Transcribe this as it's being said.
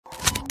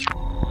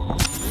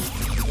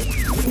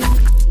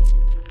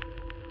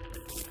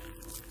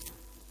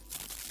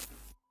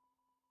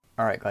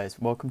Alright guys,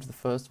 welcome to the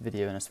first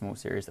video in a small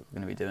series that we're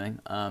going to be doing.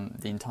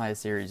 The entire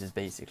series is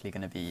basically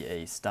going to be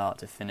a start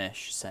to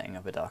finish setting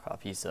up a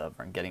DarkRP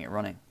server and getting it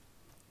running.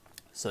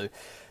 So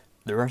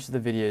the rest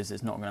of the videos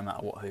is not going to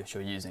matter what host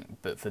you're using,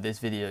 but for this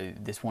video,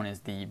 this one is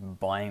the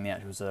buying the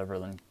actual server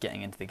and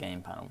getting into the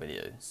game panel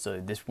video. So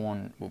this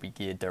one will be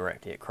geared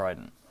directly at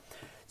Crident.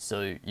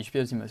 So you should be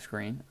able to see my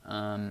screen,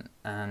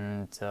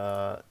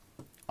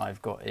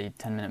 I've got a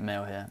 10-minute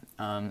mail here,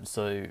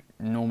 so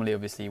normally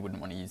obviously you wouldn't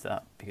want to use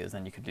that because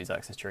then you could lose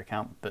access to your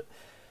account, but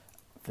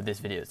for this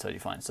video it's totally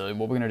fine. So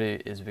what we're going to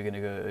do is we're going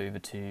to go over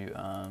to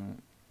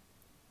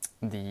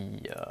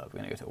we're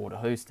going to go to order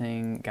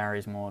hosting,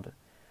 Gary's mod,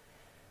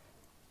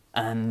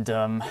 and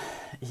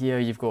here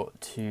you've got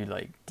two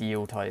like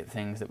deal type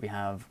things that we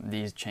have.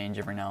 These change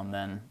every now and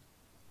then.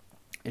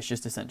 It's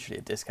just essentially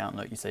a discount.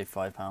 Like you save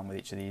 £5 with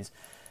each of these.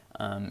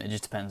 It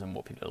just depends on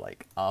what people are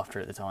like after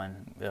at the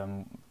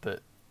time, but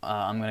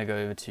I'm going to go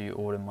over to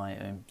order my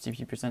own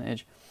CPU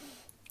percentage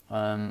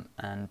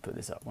and put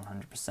this at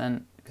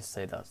 100% because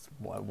say that's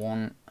what I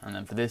want. And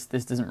then for this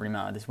doesn't really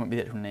matter. This won't be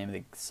the actual name of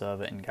the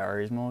server in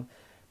Gary's mod.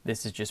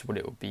 This is just what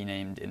it will be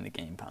named in the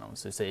game panel.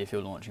 So say if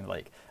you're launching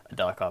like a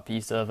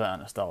DarkRP server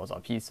and a Star Wars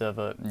RP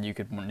server, you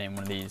could name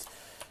one of these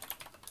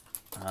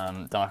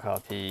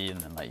DarkRP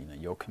and then like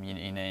your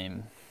community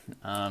name.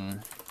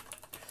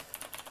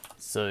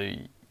 So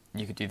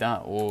you could do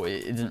that, or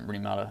it doesn't really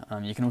matter.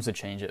 You can also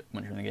change it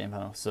once you're in the game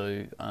panel.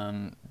 So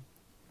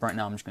right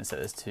now I'm just going to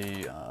set this to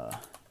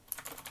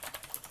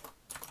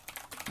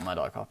my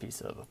DarkRP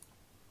server.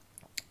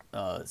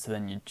 So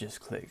then you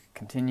just click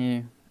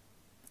continue.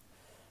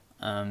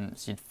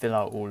 So you'd fill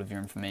out all of your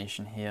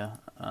information here.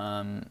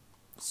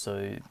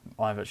 So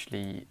I've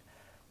actually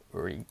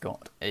already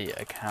got a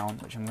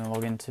account which I'm going to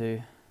log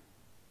into.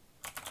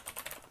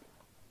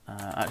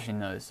 Actually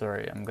no,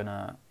 sorry, I'm going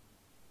to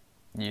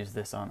use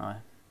this, aren't I?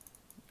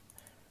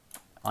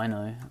 I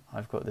know,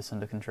 I've got this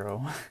under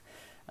control.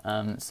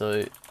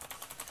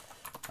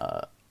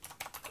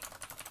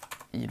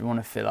 You'd want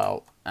to fill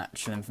out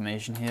actual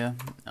information here.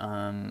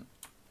 Now,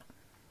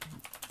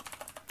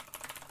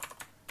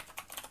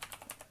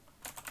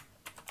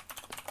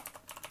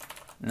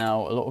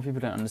 a lot of people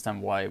don't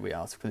understand why we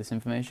ask for this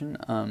information,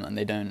 and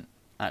they don't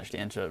actually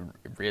enter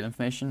real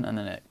information, and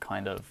then it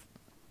kind of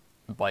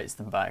bites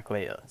them back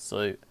later.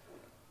 So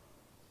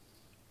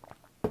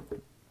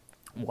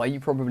why you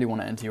probably want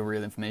to enter your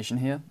real information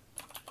here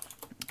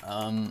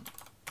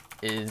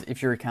is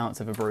if your account's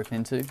ever broken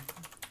into,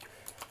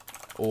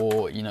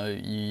 or you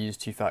use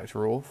two-factor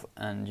auth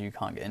and you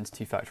can't get into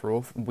two-factor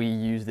auth, we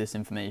use this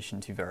information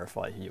to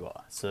verify who you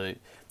are. So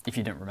if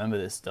you don't remember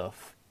this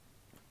stuff,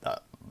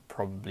 that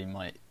probably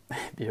might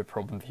be a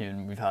problem for you,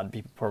 and we've had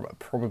people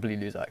probably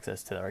lose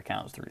access to their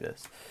accounts through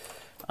this.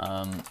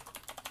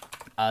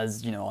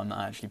 As you know, I'm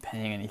not actually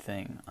paying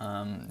anything.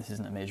 This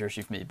isn't a major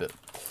issue for me, but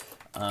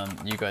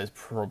you guys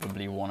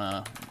probably want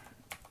to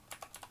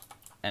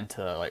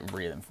enter like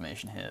real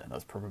information here.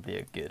 That's probably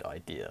a good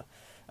idea.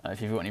 If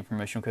you've got any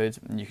promotional codes,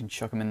 you can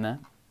chuck them in there.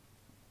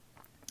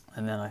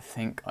 And then I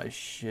think I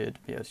should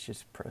be able to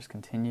just press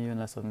continue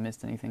unless I've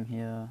missed anything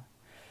here.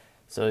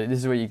 So this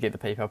is where you get the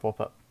PayPal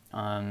pop-up.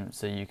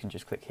 So you can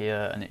just click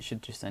here and it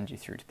should just send you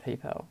through to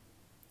PayPal.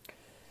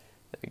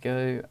 There we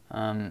go.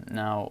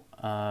 Now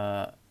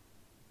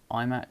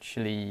I'm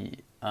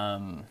actually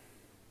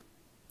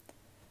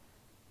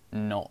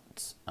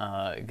not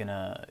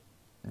gonna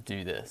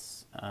do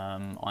this.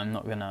 I'm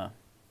not gonna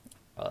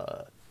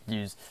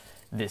use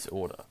this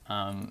order.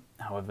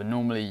 However,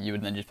 normally you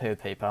would then just pay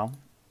with PayPal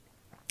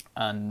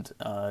and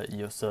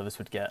your service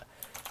would get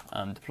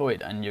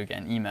deployed and you'll get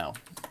an email.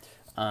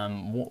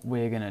 What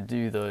we're gonna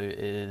do though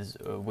is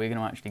we're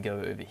gonna actually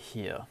go over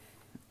here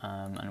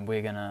and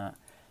we're gonna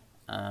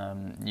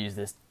use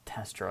this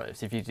test drive.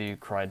 So if you do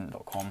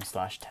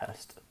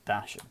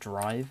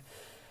crident.com/test-drive,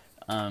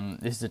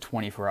 this is a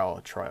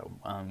 24-hour trial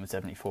with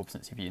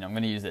 74% CPU. Now I'm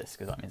going to use this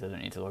because that means I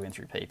don't need to log in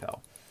through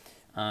PayPal.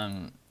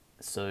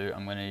 So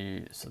I'm going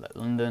to select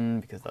London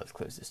because that's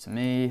closest to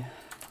me.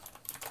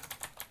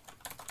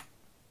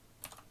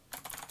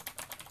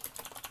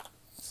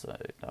 So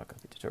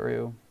DarkRP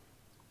tutorial.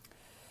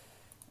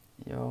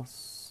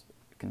 Yes.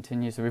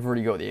 Continue. So we've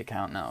already got the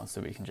account now,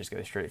 so we can just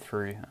go straight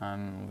through.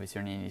 Obviously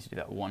only need to do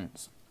that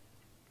once.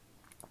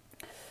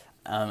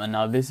 And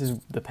now this is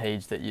the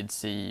page that you'd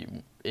see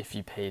if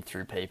you paid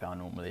through PayPal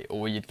normally,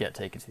 or you'd get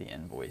taken to the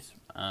invoice.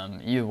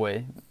 Either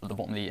way, at the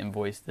bottom of the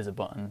invoice there's a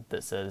button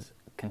that says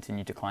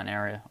continue to client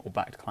area or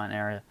back to client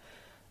area,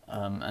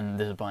 and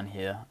there's a button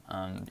here,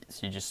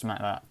 so you just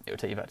smack that, it will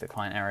take you back to the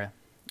client area.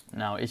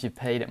 Now if you've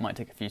paid, it might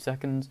take a few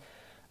seconds.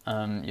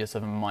 Your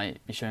server might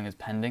be showing as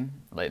pending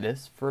like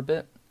this for a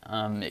bit.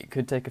 It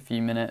could take a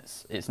few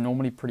minutes. It's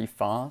normally pretty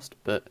fast,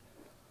 but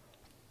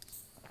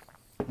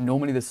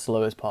normally the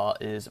slowest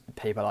part is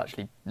PayPal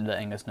actually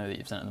letting us know that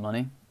you've sent the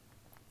money.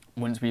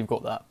 Once we've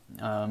got that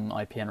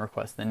IPN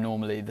request, then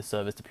normally the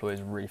service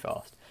deploys really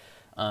fast.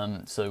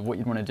 So what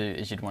you'd want to do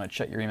is you'd want to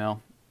check your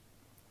email,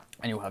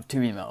 and you'll have two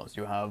emails.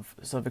 You'll have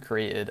server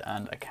created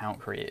and account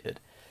created.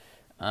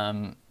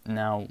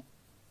 Now,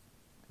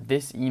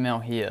 this email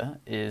here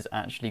is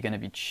actually going to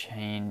be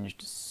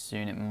changed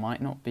soon. It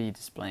might not be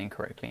displaying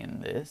correctly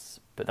in this,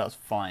 but that's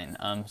fine.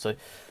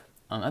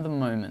 At the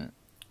moment,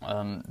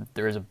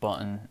 there is a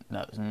button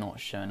that's not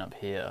showing up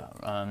here.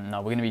 Now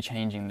we're going to be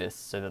changing this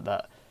so that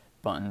that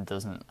button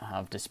doesn't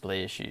have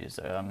display issues.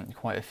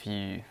 Quite a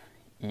few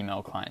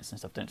email clients and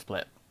stuff don't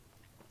display it.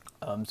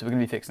 So we're going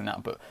to be fixing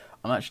that, but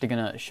I'm actually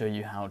going to show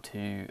you how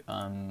to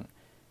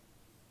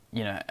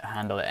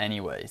handle it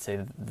anyway.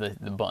 Say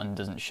the button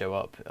doesn't show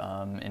up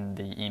in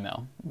the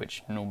email,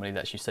 which normally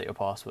lets you set your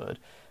password.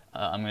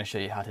 I'm going to show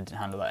you how to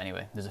handle that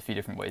anyway. There's a few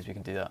different ways we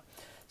can do that.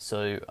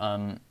 So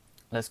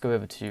let's go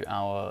over to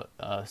our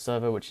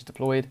server, which is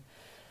deployed.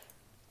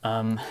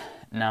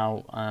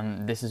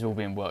 This is all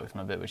being worked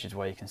on a bit, which is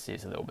why you can see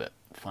it's a little bit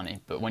funny.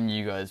 But when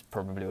you guys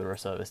probably order a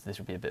service, this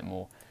will be a bit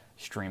more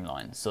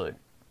streamlined. So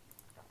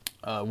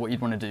what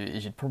you'd want to do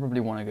is you'd probably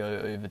want to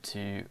go over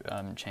to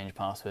change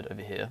password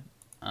over here.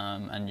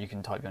 And you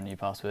can type your new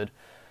password,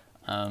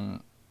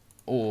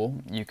 or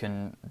you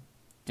can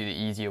do the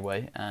easier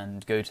way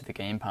and go to the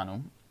game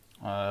panel,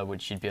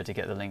 which you'd be able to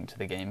get the link to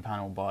the game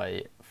panel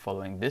by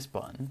following this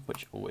button,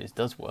 which always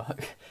does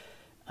work.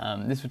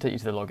 This will take you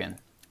to the login.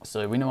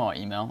 So we know our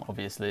email,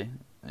 obviously.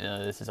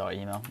 This is our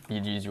email.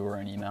 You'd use your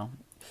own email,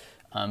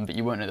 but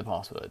you won't know the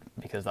password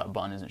because that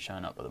button isn't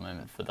showing up at the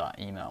moment for that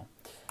email.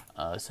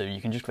 So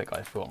you can just click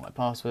I forgot my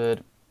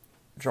password,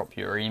 drop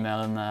your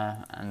email in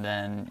there, and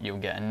then you'll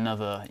get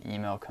another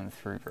email come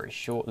through very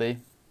shortly,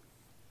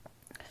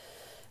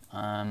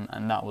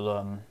 and that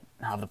will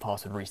have the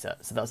password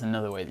reset. So that's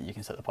another way that you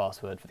can set the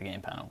password for the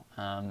game panel.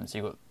 So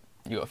you've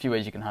got a few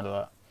ways you can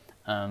handle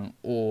that,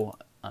 or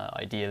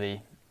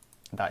ideally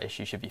that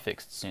issue should be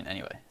fixed soon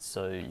anyway,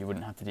 so you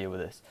wouldn't have to deal with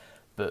this.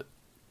 But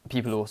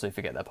people also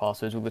forget their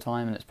passwords all the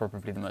time, and it's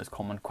probably the most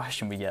common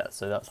question we get,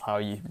 so that's how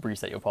you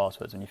reset your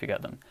passwords when you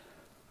forget them.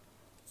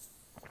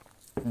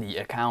 The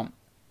account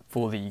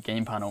for the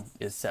game panel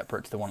is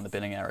separate to the one in the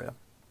billing area,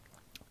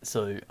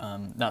 so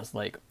that's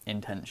like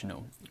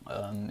intentional.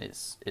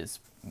 It's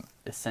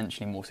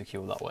essentially more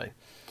secure that way.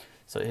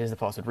 So here's the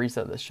password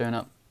reset that's shown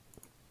up.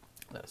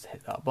 Let's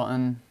hit that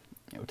button,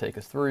 it will take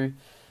us through,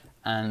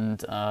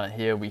 and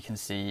here we can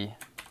see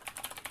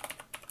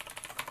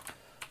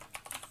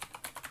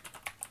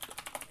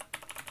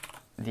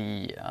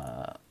the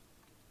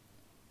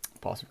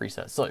password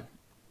reset. So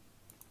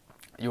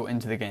you're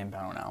into the game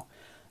panel now.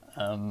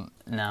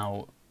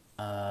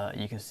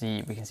 We can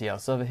see our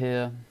server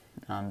here,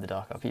 the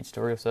DarkRP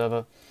tutorial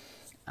server,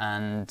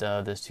 and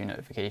there's two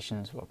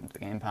notifications: welcome to the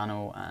game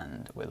panel,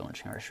 and we're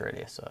launching our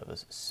Australia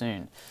servers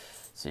soon.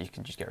 So you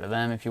can just get rid of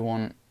them if you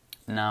want.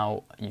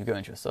 Now you go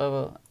into your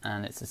server,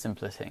 and it's as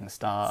simple as hitting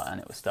start, and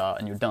it will start,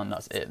 and you're done.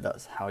 That's it.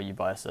 That's how you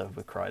buy a server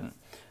with Crident.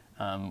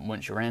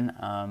 Once you're in,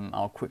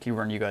 I'll quickly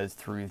run you guys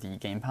through the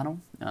game panel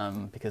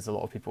because a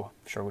lot of people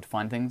struggle to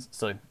find things.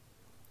 So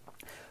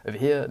over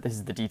here, this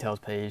is the details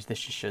page. This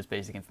just shows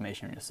basic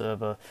information on your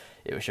server.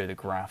 It will show the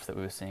graph that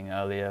we were seeing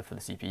earlier for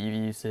the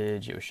CPU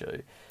usage. It will show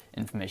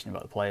information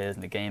about the players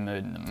and the game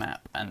mode and the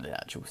map and the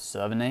actual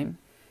server name.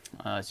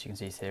 So you can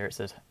see here it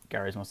says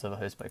Gary's Mod server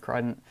hosted by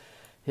Crident.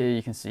 Here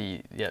you can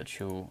see the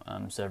actual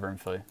server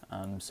info.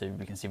 So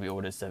we can see we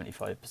ordered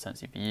 75%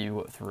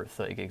 CPU, through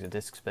 30 gigs of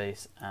disk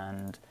space,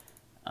 and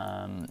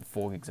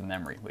 4 gigs of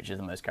memory, which is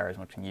the most Gary's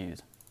Mod can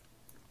use.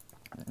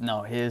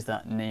 Now here's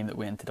that name that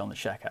we entered on the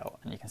checkout,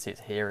 and you can see it's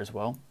here as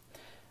well.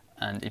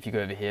 And if you go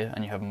over here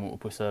and you have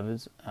multiple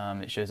servers,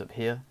 it shows up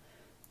here,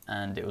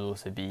 and it will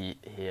also be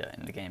here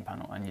in the game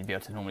panel, and you'd be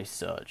able to normally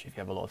search if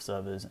you have a lot of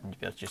servers, and you'd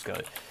be able to just go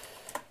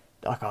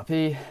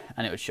DarkRP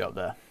and it would show up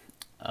there.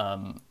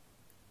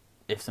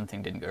 If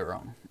something didn't go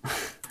wrong.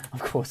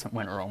 Of course it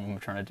went wrong when we're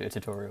trying to do a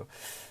tutorial.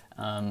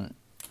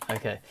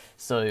 Okay,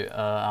 so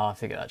I'll have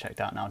to get that checked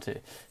out now too.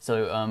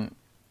 So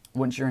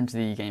once you're into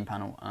the game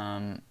panel,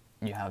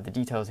 you have the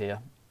details here.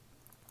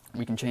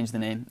 We can change the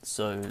name,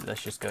 so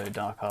let's just go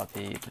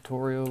DarkRP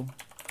tutorial,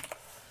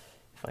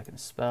 if I can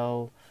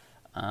spell.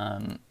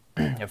 You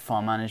have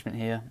file management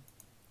here.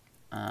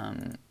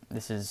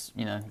 This is,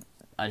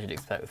 as you'd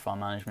expect with file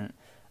management.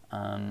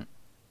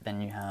 Then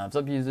you have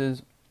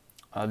sub-users.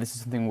 This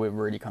is something we're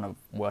really kind of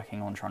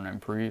working on trying to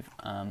improve.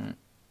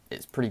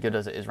 It's pretty good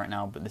as it is right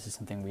now, but this is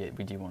something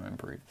we do want to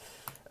improve.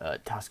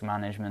 Task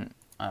management,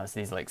 so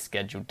these are like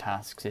scheduled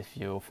tasks if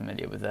you're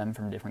familiar with them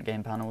from different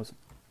game panels.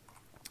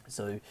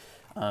 So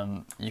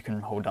you can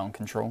hold down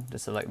control to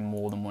select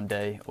more than one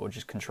day, or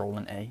just control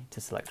and A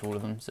to select all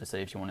of them. So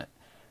say if you want it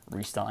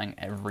restarting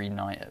every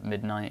night at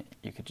midnight,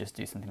 you could just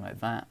do something like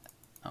that,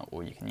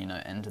 or you can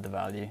enter the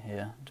value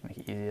here to make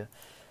it easier.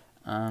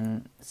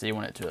 So you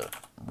want it to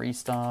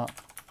restart,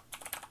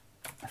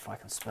 if I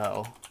can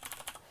spell,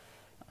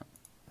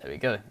 there we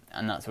go,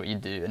 and that's what you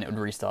do, and it would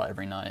restart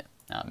every night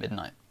at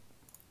midnight.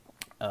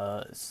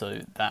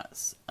 So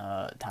that's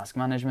task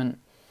management.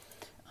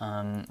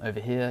 Over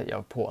here you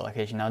have port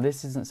allocation. Now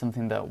this isn't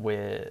something that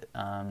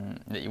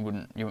you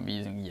wouldn't be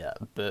using yet,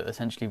 but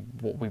essentially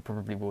what we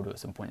probably will do at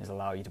some point is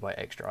allow you to buy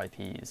extra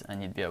IPs,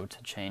 and you'd be able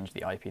to change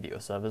the IP that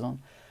your server's on.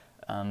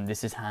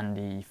 This is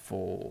handy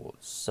for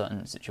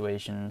certain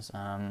situations.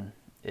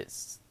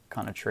 It's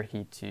kind of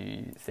tricky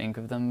to think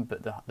of them,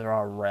 but there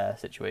are rare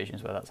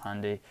situations where that's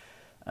handy.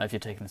 If you're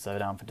taking the server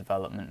down for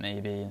development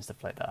maybe and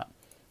stuff like that,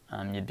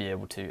 you'd be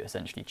able to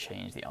essentially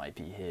change the IP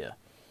here.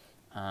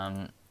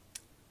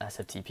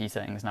 SFTP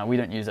settings. Now we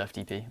don't use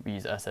FTP, we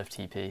use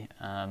SFTP,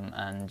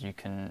 and you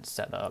can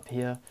set that up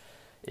here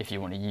if you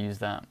want to use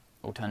that.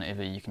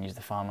 Alternatively, you can use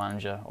the file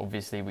manager.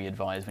 Obviously we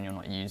advise when you're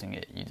not using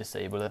it, you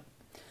disable it.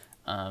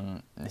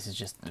 This is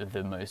just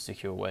the most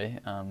secure way.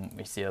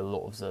 We see a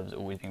lot of servers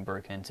always being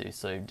broken into,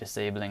 so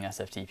disabling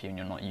SFTP when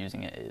you're not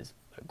using it is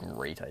a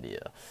great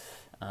idea.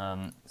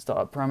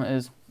 Startup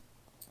parameters.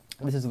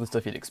 This is all the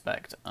stuff you'd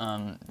expect.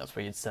 That's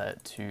where you'd set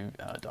it to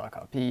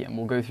DarkRP, and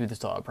we'll go through the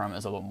startup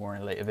parameters a lot more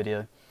in a later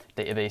video.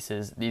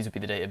 Databases, these would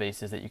be the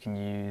databases that you can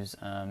use.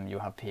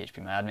 You'll have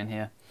PHPMyAdmin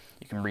here.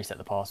 You can reset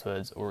the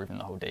passwords or even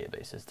the whole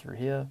databases through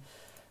here.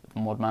 The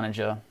mod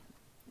manager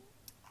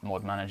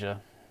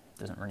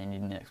doesn't really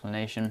need any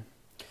explanation.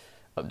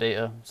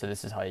 Updater, so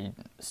this is how you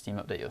Steam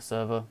update your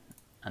server,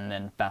 and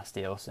then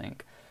fastDL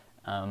sync,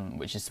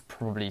 which is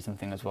probably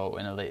something as well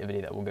in a later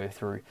video that we'll go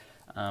through.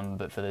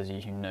 But for those of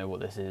you who know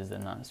what this is,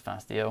 then that's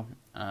fastDL.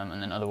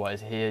 And then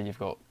otherwise here you've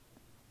got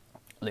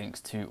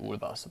links to all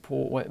of our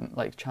support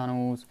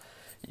channels.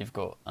 You've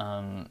got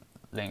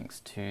links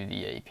to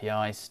the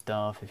API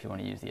stuff if you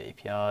want to use the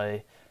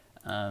API,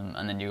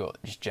 and then you've got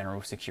just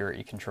general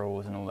security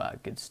controls and all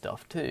that good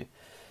stuff too.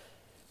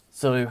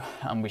 So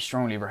we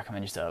strongly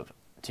recommend you set up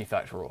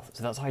two-factor auth.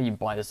 So that's how you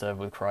buy the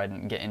server with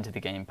Crident and get into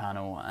the game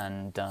panel,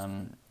 and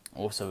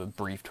also a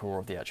brief tour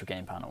of the actual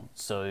game panel.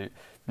 So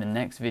the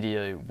next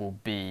video will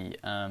be,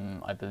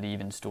 I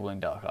believe,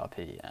 installing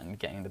DarkRP and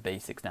getting the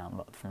basics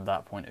down from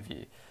that point of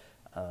view.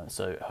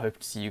 So hope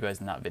to see you guys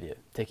in that video.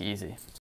 Take it easy.